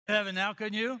heaven now,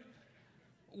 couldn't you?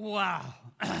 Wow.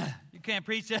 You can't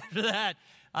preach after that.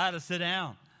 I had to sit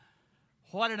down.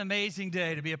 What an amazing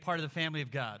day to be a part of the family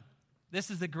of God. This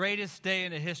is the greatest day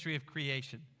in the history of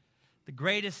creation, the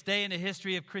greatest day in the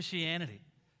history of Christianity,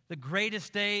 the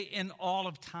greatest day in all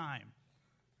of time.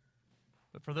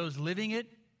 But for those living it,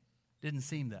 didn't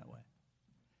seem that way.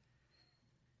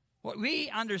 What we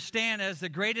understand as the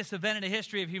greatest event in the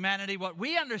history of humanity, what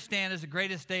we understand as the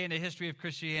greatest day in the history of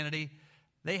Christianity,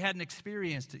 they hadn't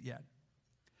experienced it yet.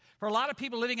 For a lot of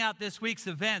people living out this week's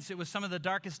events, it was some of the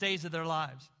darkest days of their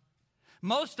lives.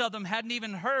 Most of them hadn't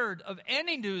even heard of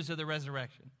any news of the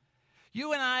resurrection.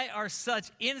 You and I are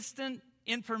such instant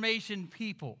information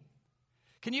people.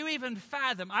 Can you even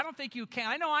fathom? I don't think you can.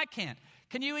 I know I can't.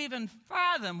 Can you even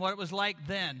fathom what it was like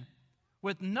then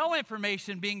with no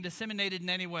information being disseminated in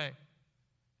any way?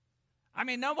 I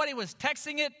mean, nobody was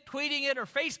texting it, tweeting it, or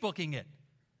Facebooking it.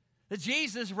 That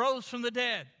Jesus rose from the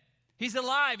dead. He's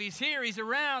alive. He's here. He's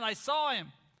around. I saw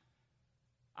him.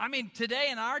 I mean, today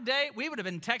in our day, we would have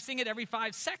been texting it every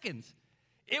 5 seconds.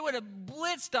 It would have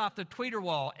blitzed off the tweeter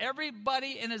wall.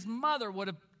 Everybody and his mother would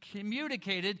have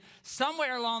communicated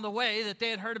somewhere along the way that they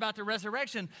had heard about the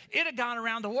resurrection. It had gone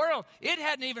around the world. It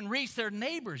hadn't even reached their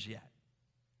neighbors yet.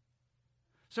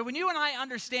 So when you and I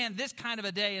understand this kind of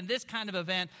a day and this kind of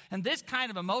event and this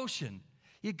kind of emotion,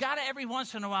 you got to every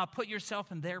once in a while put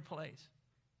yourself in their place.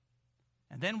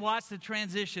 And then watch the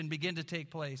transition begin to take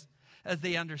place as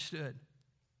they understood.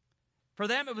 For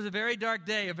them, it was a very dark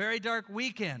day, a very dark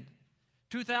weekend.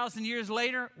 2,000 years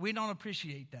later, we don't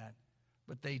appreciate that,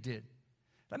 but they did.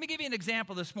 Let me give you an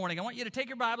example this morning. I want you to take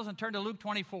your Bibles and turn to Luke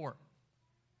 24.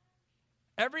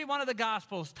 Every one of the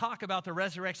Gospels talk about the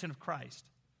resurrection of Christ.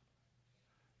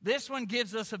 This one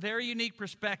gives us a very unique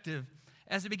perspective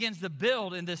as it begins to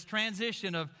build in this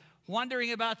transition of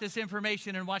wondering about this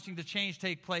information and watching the change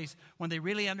take place when they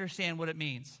really understand what it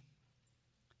means.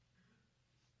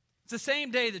 It's the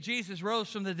same day that Jesus rose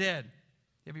from the dead.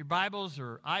 You have your Bibles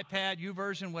or iPad,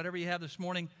 YouVersion, whatever you have this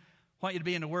morning. I want you to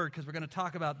be in the Word because we're going to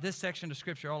talk about this section of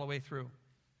Scripture all the way through.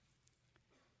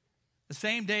 The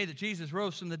same day that Jesus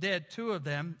rose from the dead, two of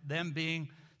them being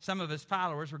some of his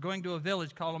followers, were going to a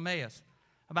village called Emmaus,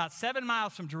 about 7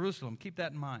 miles from Jerusalem. Keep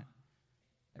that in mind.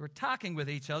 They were talking with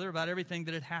each other about everything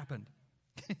that had happened.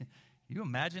 You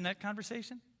imagine that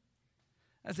conversation?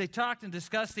 As they talked and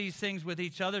discussed these things with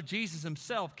each other, Jesus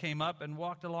himself came up and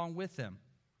walked along with them.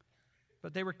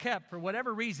 But they were kept, for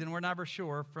whatever reason, we're never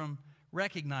sure, from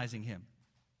recognizing him.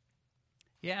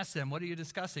 He asked them, "What are you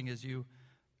discussing as you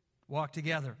walk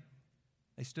together?"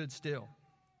 They stood still,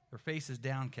 their faces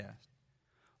downcast.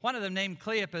 One of them, named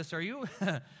Cleopas,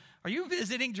 are you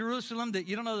visiting Jerusalem that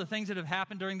you don't know the things that have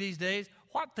happened during these days?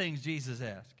 What things, Jesus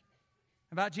asked.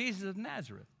 About Jesus of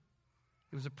Nazareth.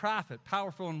 He was a prophet,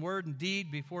 powerful in word and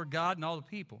deed before God and all the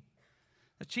people.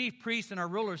 The chief priests and our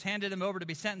rulers handed him over to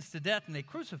be sentenced to death, and they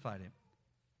crucified him.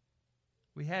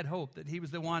 We had hope that he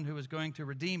was the one who was going to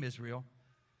redeem Israel.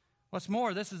 What's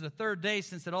more, this is the third day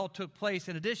since it all took place.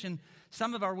 In addition,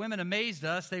 some of our women amazed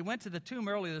us. They went to the tomb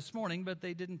early this morning, but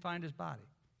they didn't find his body.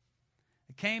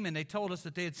 They came and they told us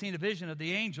that they had seen a vision of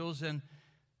the angels and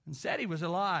said he was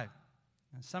alive.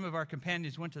 And some of our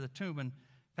companions went to the tomb and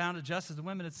found it just as the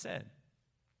women had said.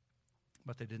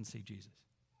 But they didn't see Jesus.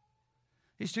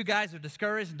 These two guys are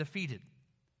discouraged and defeated.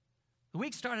 The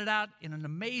week started out in an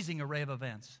amazing array of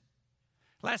events.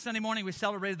 Last Sunday morning, we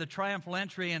celebrated the triumphal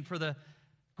entry, and for the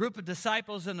group of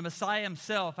disciples and the Messiah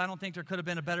himself, I don't think there could have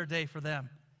been a better day for them.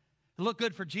 It looked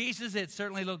good for Jesus. It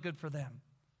certainly looked good for them.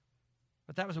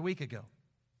 But that was a week ago.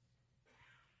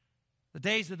 The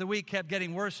days of the week kept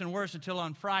getting worse and worse until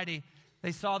on Friday,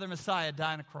 they saw their Messiah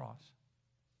die on a cross.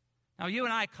 Now, you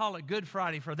and I call it Good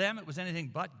Friday. For them, it was anything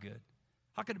but good.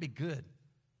 How could it be good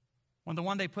when the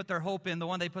one they put their hope in, the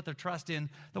one they put their trust in,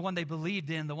 the one they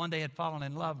believed in, the one they had fallen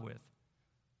in love with,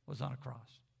 was on a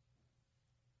cross?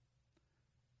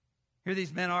 Here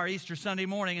these men are Easter Sunday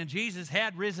morning, and Jesus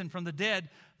had risen from the dead,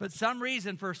 but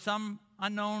for some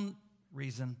unknown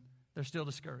reason, they're still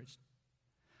discouraged.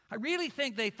 I really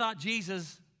think they thought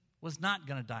Jesus was not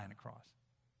going to die on a cross.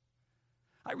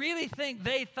 I really think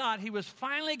they thought he was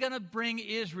finally going to bring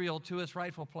Israel to its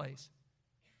rightful place.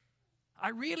 I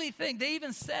really think they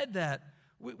even said that.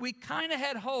 We kind of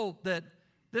had hope that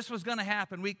this was going to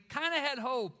happen. We kind of had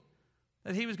hope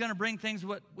that he was going to bring things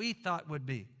what we thought would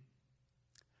be.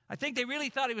 I think they really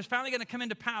thought he was finally going to come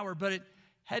into power, but it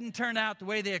hadn't turned out the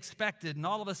way they expected, and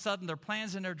all of a sudden their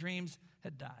plans and their dreams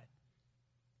had died.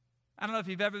 I don't know if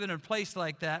you've ever been in a place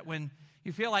like that when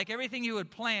you feel like everything you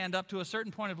had planned up to a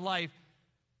certain point of life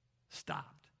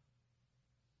stopped.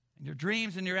 and your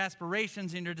dreams and your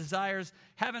aspirations and your desires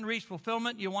haven't reached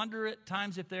fulfillment, you wonder at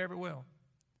times if they ever will.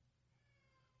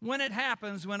 When it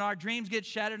happens, when our dreams get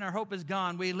shattered and our hope is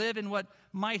gone, we live in what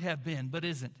might have been but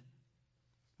isn't.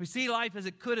 We see life as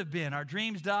it could have been. Our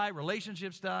dreams die,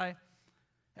 relationships die.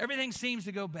 Everything seems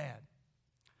to go bad.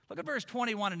 Look at verse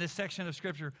 21 in this section of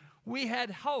Scripture. We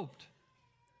had hoped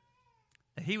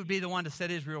that he would be the one to set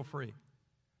Israel free.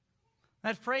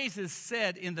 That phrase is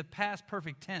said in the past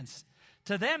perfect tense.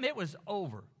 To them, it was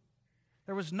over.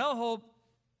 There was no hope.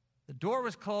 The door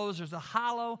was closed. There's a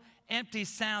hollow, empty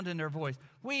sound in their voice.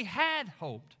 We had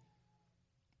hoped,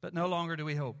 but no longer do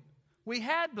we hope. We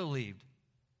had believed,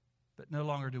 but no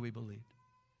longer do we believe.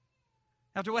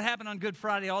 After what happened on Good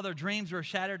Friday, all their dreams were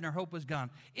shattered and their hope was gone.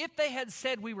 If they had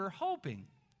said we were hoping,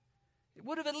 it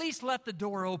would have at least left the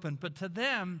door open, but to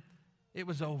them, it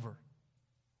was over.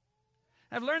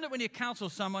 I've learned that when you counsel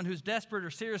someone who's desperate or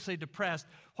seriously depressed,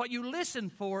 what you listen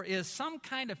for is some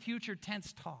kind of future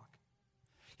tense talk.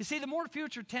 You see, the more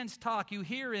future tense talk you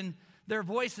hear in their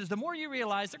voices, the more you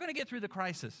realize they're going to get through the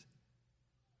crisis.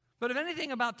 But if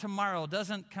anything about tomorrow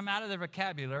doesn't come out of their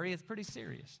vocabulary, it's pretty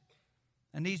serious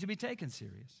and needs to be taken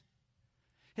serious.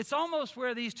 It's almost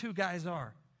where these two guys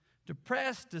are,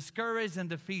 depressed, discouraged, and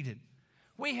defeated.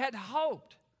 We had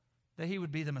hoped that he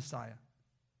would be the Messiah,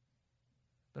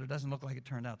 but it doesn't look like it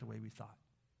turned out the way we thought.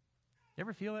 You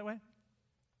ever feel that way?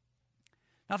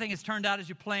 Nothing has turned out as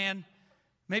you planned.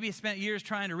 Maybe you spent years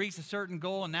trying to reach a certain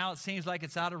goal, and now it seems like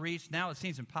it's out of reach. Now it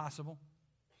seems impossible.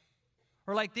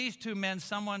 Or like these two men,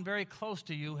 someone very close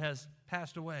to you has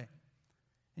passed away,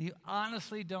 and you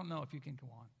honestly don't know if you can go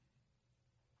on.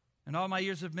 In all my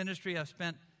years of ministry, I've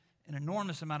spent an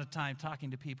enormous amount of time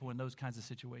talking to people in those kinds of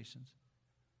situations,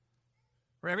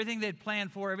 where everything they'd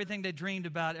planned for, everything they dreamed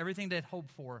about, everything they'd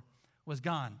hoped for was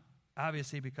gone,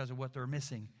 obviously because of what they're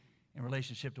missing in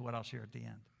relationship to what I'll share at the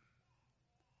end.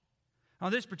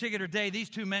 On this particular day, these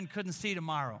two men couldn't see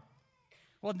tomorrow.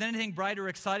 Wasn't anything bright or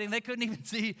exciting. They couldn't even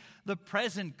see the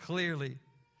present clearly.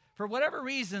 For whatever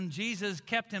reason, Jesus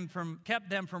kept them from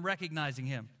recognizing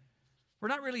him. We're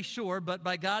not really sure, but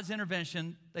by God's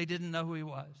intervention, they didn't know who he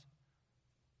was.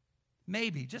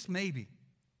 Maybe, just maybe,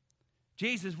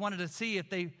 Jesus wanted to see if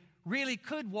they really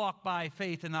could walk by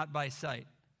faith and not by sight.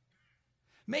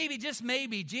 Maybe, just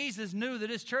maybe, Jesus knew that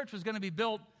his church was going to be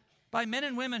built by men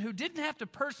and women who didn't have to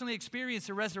personally experience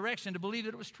the resurrection to believe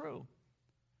that it was true.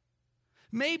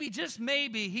 Maybe, just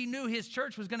maybe, he knew his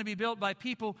church was going to be built by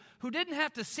people who didn't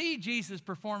have to see Jesus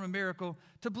perform a miracle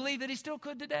to believe that he still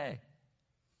could today.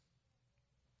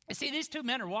 You see, these two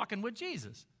men are walking with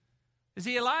Jesus. Is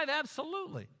he alive?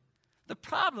 Absolutely. The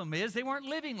problem is they weren't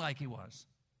living like he was.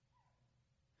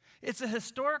 It's a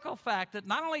historical fact that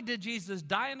not only did Jesus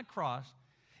die on the cross,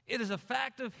 it is a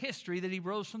fact of history that he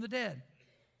rose from the dead.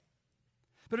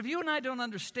 But if you and I don't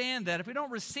understand that, if we don't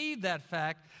receive that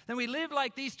fact, then we live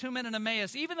like these two men in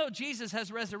Emmaus. Even though Jesus has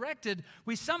resurrected,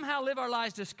 we somehow live our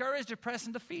lives discouraged, depressed,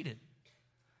 and defeated.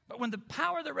 But when the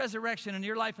power of the resurrection in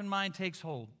your life and mine takes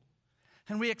hold,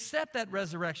 and we accept that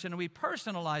resurrection and we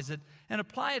personalize it and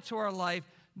apply it to our life,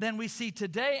 then we see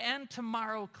today and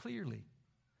tomorrow clearly.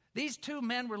 These two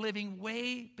men were living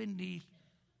way beneath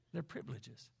their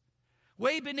privileges,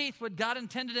 way beneath what God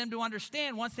intended them to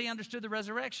understand once they understood the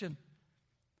resurrection.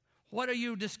 What are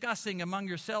you discussing among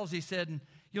yourselves, he said. And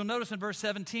you'll notice in verse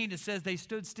 17, it says they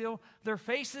stood still, their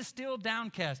faces still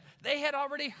downcast. They had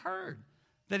already heard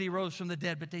that he rose from the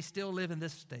dead, but they still live in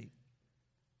this state.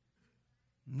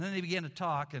 And then they began to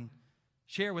talk and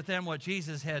share with them what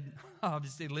Jesus had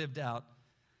obviously lived out.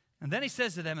 And then he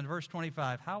says to them in verse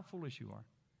 25, how foolish you are.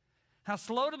 How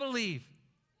slow to believe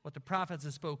what the prophets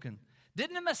have spoken.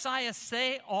 Didn't the Messiah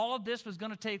say all of this was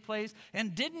going to take place?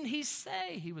 And didn't he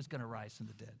say he was going to rise from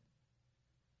the dead?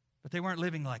 But they weren't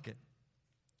living like it.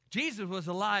 Jesus was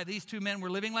alive. These two men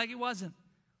were living like he wasn't.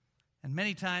 And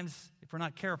many times, if we're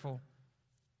not careful,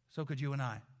 so could you and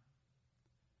I.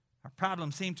 Our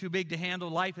problems seem too big to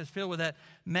handle. Life is filled with that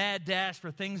mad dash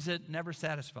for things that never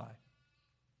satisfy.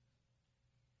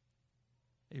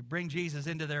 They bring Jesus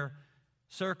into their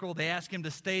circle. They ask him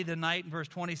to stay the night in verse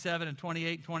 27 and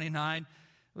 28 and 29.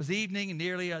 It was evening and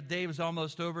nearly a day was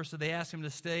almost over, so they asked him to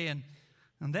stay. And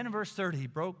then in verse 30, he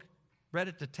broke bread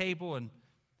at the table and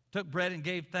took bread and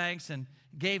gave thanks and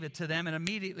gave it to them. And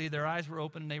immediately their eyes were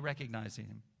open and they recognized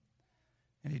him.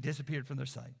 And he disappeared from their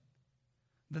sight.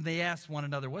 Then they asked one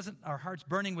another, wasn't our hearts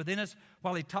burning within us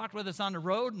while he talked with us on the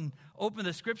road and opened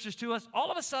the scriptures to us?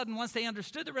 All of a sudden, once they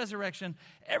understood the resurrection,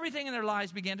 everything in their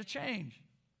lives began to change.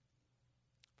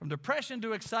 From depression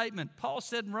to excitement, Paul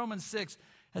said in Romans 6,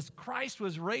 as Christ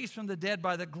was raised from the dead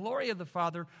by the glory of the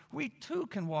Father, we too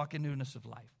can walk in newness of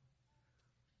life.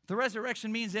 the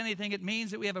resurrection means anything, it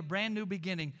means that we have a brand new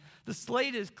beginning. The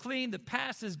slate is clean. The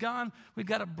past is gone. We've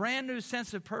got a brand new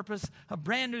sense of purpose, a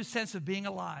brand new sense of being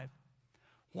alive.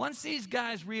 Once these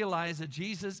guys realize that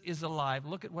Jesus is alive,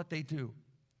 look at what they do.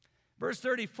 Verse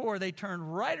 34, they turn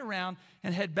right around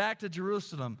and head back to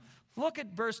Jerusalem. Look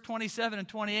at verse 27 and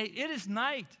 28. It is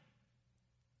night.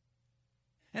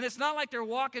 And it's not like they're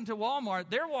walking to Walmart.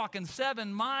 They're walking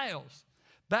 7 miles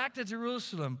back to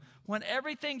Jerusalem. When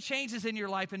everything changes in your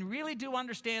life and really do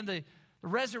understand the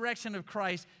resurrection of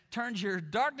Christ, turns your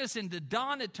darkness into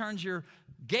dawn, it turns your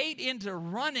gate into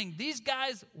running. These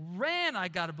guys ran, I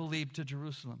got to believe, to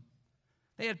Jerusalem.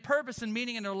 They had purpose and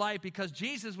meaning in their life because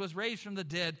Jesus was raised from the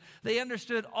dead. They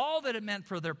understood all that it meant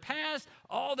for their past,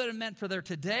 all that it meant for their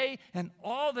today, and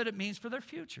all that it means for their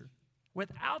future.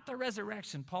 Without the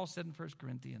resurrection, Paul said in 1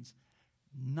 Corinthians,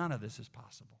 none of this is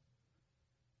possible.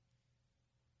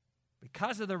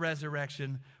 Because of the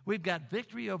resurrection, we've got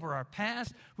victory over our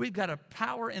past, we've got a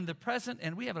power in the present,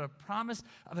 and we have a promise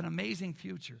of an amazing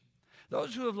future.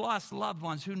 Those who have lost loved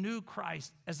ones who knew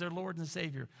Christ as their Lord and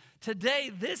Savior,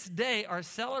 today, this day, are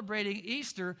celebrating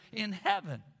Easter in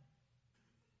heaven.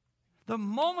 The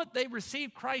moment they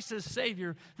receive Christ as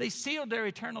Savior, they sealed their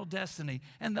eternal destiny.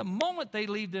 And the moment they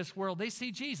leave this world, they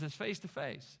see Jesus face to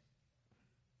face.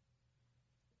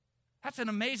 That's an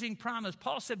amazing promise.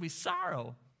 Paul said we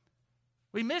sorrow.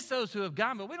 We miss those who have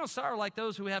gone, but we don't sorrow like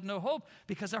those who have no hope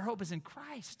because our hope is in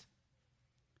Christ.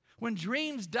 When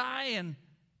dreams die and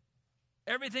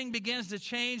everything begins to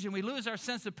change and we lose our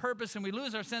sense of purpose and we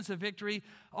lose our sense of victory,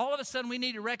 all of a sudden we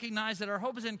need to recognize that our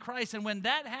hope is in Christ. And when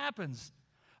that happens,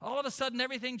 all of a sudden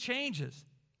everything changes.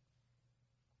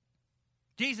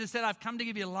 Jesus said, I've come to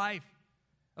give you life,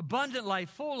 abundant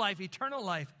life, full life, eternal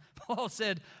life. Paul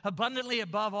said, abundantly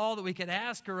above all that we could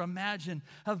ask or imagine,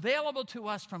 available to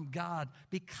us from God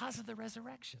because of the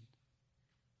resurrection.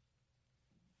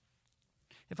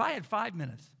 If I had 5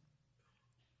 minutes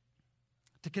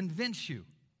to convince you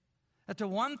that the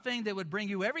one thing that would bring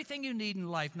you everything you need in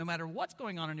life, no matter what's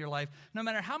going on in your life, no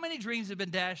matter how many dreams have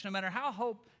been dashed, no matter how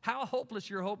hopeless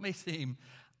your hope may seem,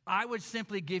 I would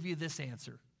simply give you this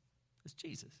answer. It's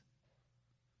Jesus.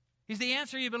 He's the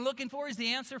answer you've been looking for. He's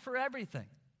the answer for everything.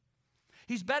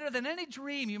 He's better than any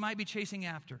dream you might be chasing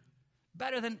after,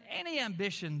 better than any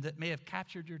ambition that may have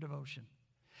captured your devotion.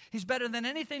 He's better than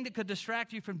anything that could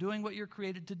distract you from doing what you're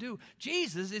created to do.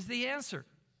 Jesus is the answer.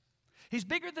 He's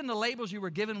bigger than the labels you were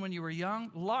given when you were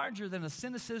young, larger than a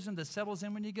cynicism that settles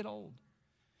in when you get old.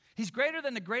 He's greater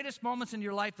than the greatest moments in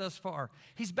your life thus far.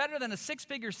 He's better than a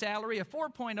 6-figure salary, a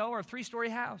 4.0, or a 3-story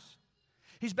house.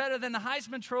 He's better than the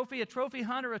Heisman Trophy, a trophy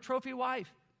hunt, or a trophy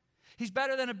wife. He's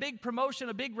better than a big promotion,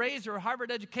 a big raise, or a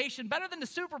Harvard education. Better than the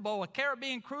Super Bowl, a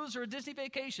Caribbean cruise, or a Disney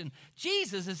vacation.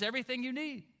 Jesus is everything you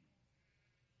need.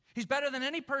 He's better than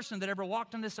any person that ever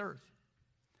walked on this earth.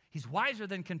 He's wiser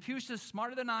than Confucius,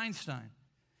 smarter than Einstein.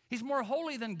 He's more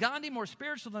holy than Gandhi, more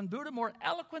spiritual than Buddha, more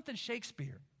eloquent than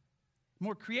Shakespeare,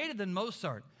 more creative than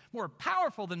Mozart, more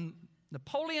powerful than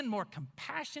Napoleon, more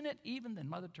compassionate even than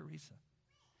Mother Teresa.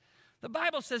 The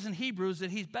Bible says in Hebrews that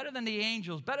he's better than the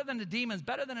angels, better than the demons,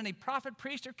 better than any prophet,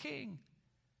 priest, or king.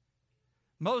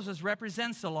 Moses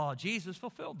represents the law. Jesus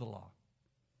fulfilled the law.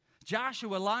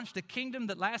 Joshua launched a kingdom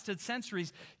that lasted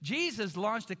centuries. Jesus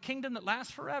launched a kingdom that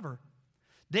lasts forever.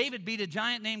 David beat a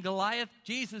giant named Goliath.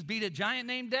 Jesus beat a giant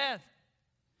named death.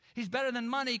 He's better than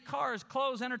money, cars,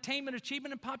 clothes, entertainment,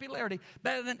 achievement, and popularity.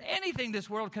 Better than anything this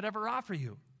world could ever offer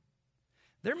you.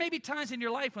 There may be times in your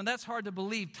life when that's hard to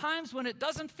believe, times when it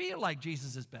doesn't feel like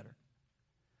Jesus is better.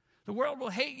 The world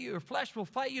will hate you, your flesh will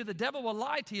fight you, the devil will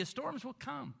lie to you, storms will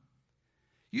come.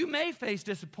 You may face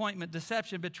disappointment,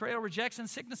 deception, betrayal, rejection,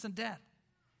 sickness, and death.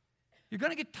 You're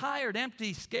going to get tired,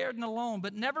 empty, scared, and alone,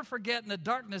 but never forget in the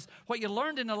darkness what you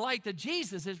learned in the light, that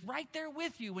Jesus is right there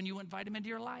with you when you invite him into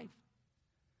your life.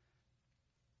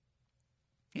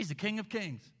 He's the King of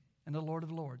Kings and the Lord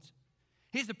of Lords.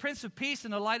 He's the Prince of Peace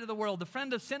and the light of the world, the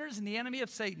friend of sinners and the enemy of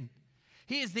Satan.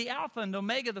 He is the Alpha and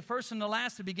Omega, the first and the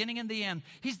last, the beginning and the end.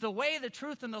 He's the way, the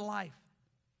truth, and the life.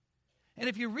 And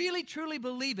if you really, truly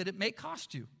believe it, it may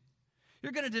cost you.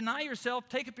 You're going to deny yourself,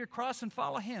 take up your cross, and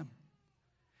follow him.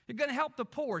 You're going to help the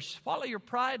poor, swallow your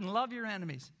pride, and love your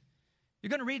enemies. You're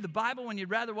going to read the Bible when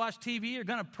you'd rather watch TV. You're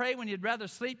going to pray when you'd rather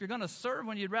sleep. You're going to serve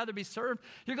when you'd rather be served.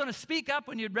 You're going to speak up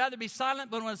when you'd rather be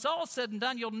silent. But when it's all said and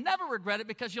done, you'll never regret it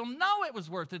because you'll know it was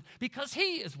worth it because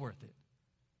he is worth it.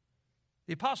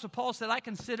 The Apostle Paul said, I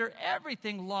consider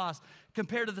everything lost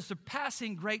compared to the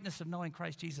surpassing greatness of knowing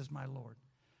Christ Jesus my Lord,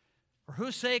 for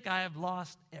whose sake I have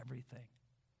lost everything.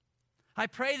 I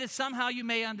pray that somehow you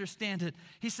may understand it.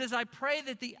 He says, I pray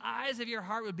that the eyes of your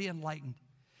heart would be enlightened.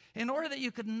 in order that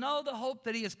you could know the hope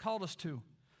that he has called us to,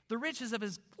 the riches of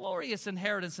his glorious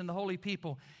inheritance in the holy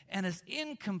people, and his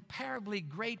incomparably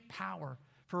great power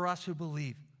for us who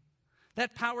believe.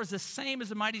 That power is the same as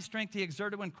the mighty strength he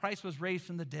exerted when Christ was raised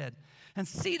from the dead and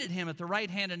seated him at the right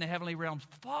hand in the heavenly realms,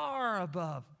 far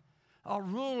above all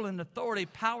rule and authority,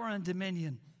 power and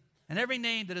dominion, and every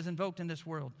name that is invoked in this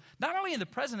world, not only in the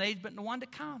present age, but in the one to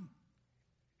come.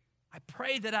 I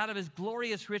pray that out of his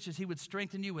glorious riches he would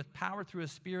strengthen you with power through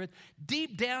his Spirit,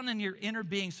 deep down in your inner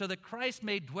being, so that Christ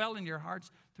may dwell in your hearts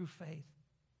through faith.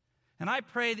 And I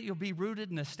pray that you'll be rooted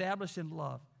and established in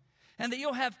love, and that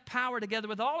you'll have power together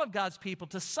with all of God's people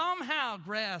to somehow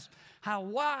grasp how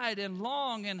wide and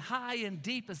long and high and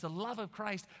deep is the love of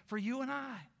Christ for you and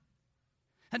I.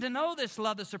 And to know this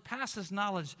love that surpasses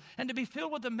knowledge, and to be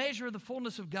filled with the measure of the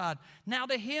fullness of God. Now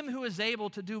to him who is able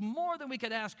to do more than we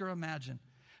could ask or imagine,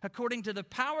 according to the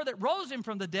power that rose him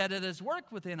from the dead and has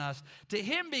worked within us, to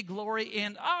him be glory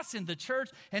in us, in the church,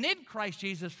 and in Christ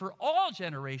Jesus for all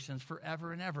generations,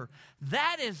 forever and ever.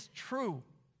 That is true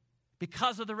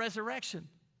because of the resurrection.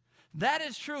 That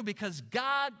is true because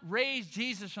God raised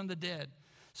Jesus from the dead.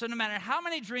 So no matter how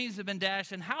many dreams have been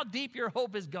dashed and how deep your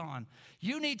hope is gone,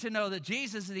 you need to know that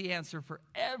Jesus is the answer for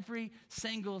every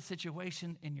single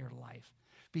situation in your life.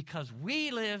 Because we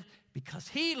live, because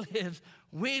he lives,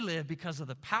 we live. Because of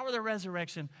the power of the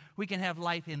resurrection, we can have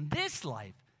life in this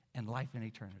life and life in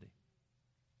eternity.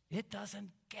 It doesn't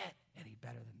get any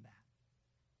better than that.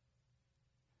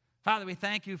 Father, we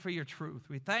thank you for your truth.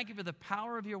 We thank you for the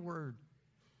power of your word,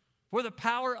 for the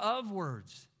power of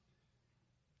words.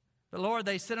 But Lord,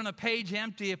 they sit on a page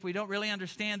empty if we don't really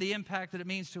understand the impact that it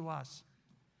means to us.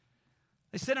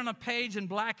 They sit on a page in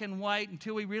black and white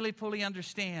until we really fully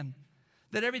understand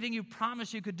that everything you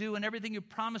promised you could do and everything you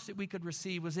promised that we could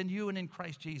receive was in you and in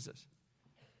Christ Jesus.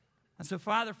 And so,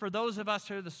 Father, for those of us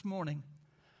here this morning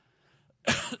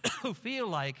who feel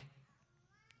like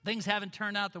things haven't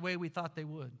turned out the way we thought they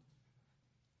would,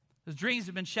 those dreams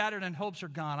have been shattered and hopes are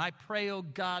gone, I pray, oh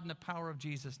God, in the power of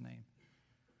Jesus' name,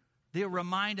 that you'll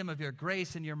remind them of your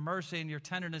grace and your mercy and your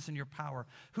tenderness and your power,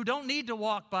 who don't need to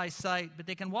walk by sight, but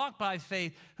they can walk by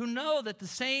faith, who know that the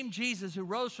same Jesus who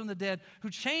rose from the dead, who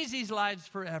changed these lives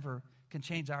forever, can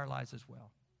change our lives as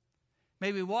well.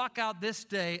 May we walk out this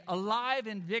day alive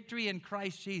in victory in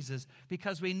Christ Jesus,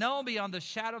 because we know beyond the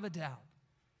shadow of a doubt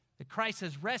that Christ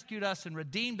has rescued us and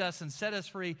redeemed us and set us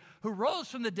free, who rose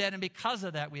from the dead, and because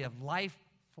of that we have life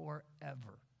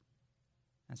forever.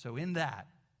 And so in that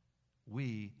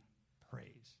we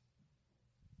praise.